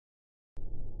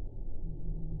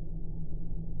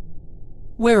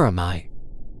Where am I?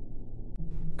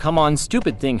 Come on,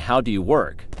 stupid thing, how do you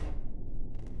work?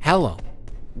 Hello.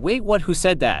 Wait, what? Who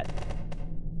said that?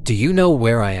 Do you know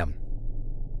where I am?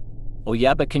 Oh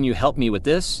yeah, but can you help me with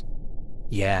this?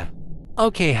 Yeah.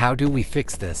 Okay, how do we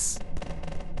fix this?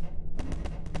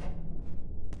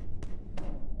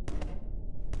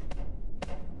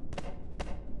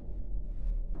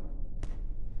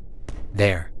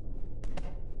 There.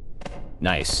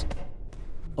 Nice.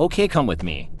 Okay, come with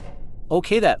me.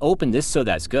 Okay, that opened this, so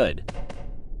that's good.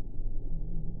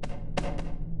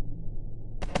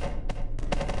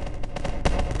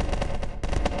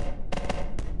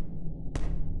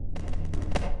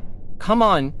 Come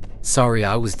on. Sorry,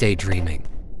 I was daydreaming.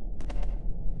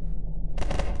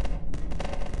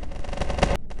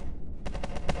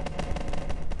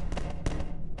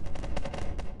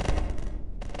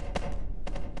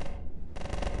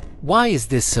 Why is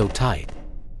this so tight?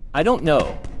 I don't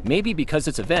know. Maybe because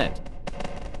it's a vent.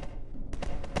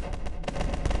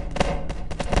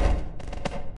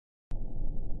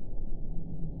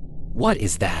 What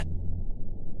is that?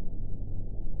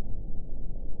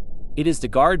 It is the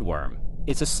guard worm.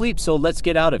 It's asleep, so let's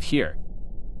get out of here.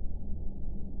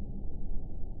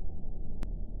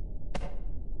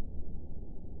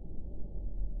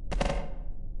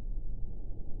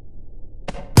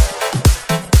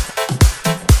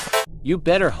 You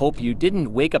better hope you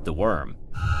didn't wake up the worm.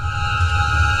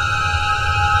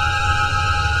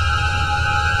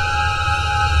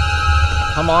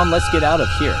 Come on, let's get out of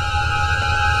here.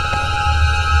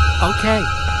 Okay.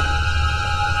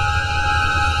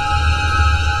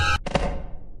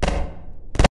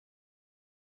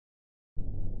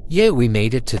 Yeah, we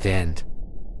made it to the end.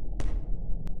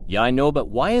 Yeah, I know, but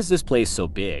why is this place so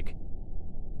big?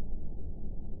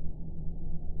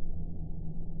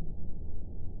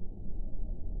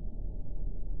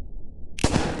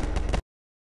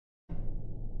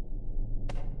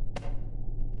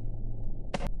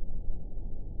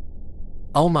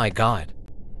 Oh my god.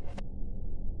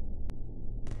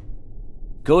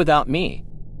 Go without me.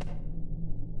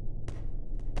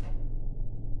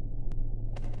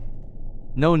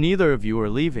 No, neither of you are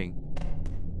leaving.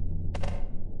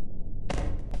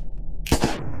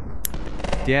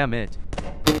 Damn it.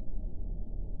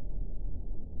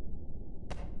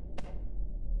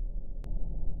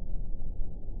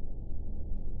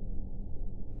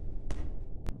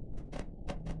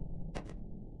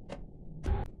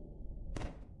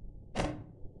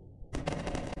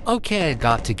 Okay, I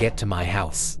got to get to my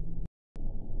house.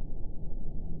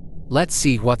 Let's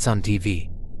see what's on TV.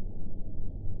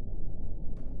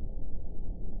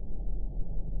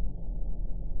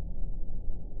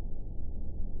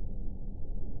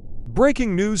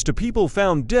 Breaking news to people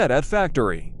found dead at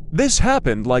factory. This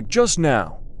happened like just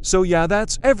now. So yeah,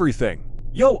 that's everything.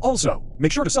 Yo, also,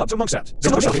 make sure to sub to Monkset. It's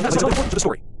important to the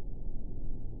story.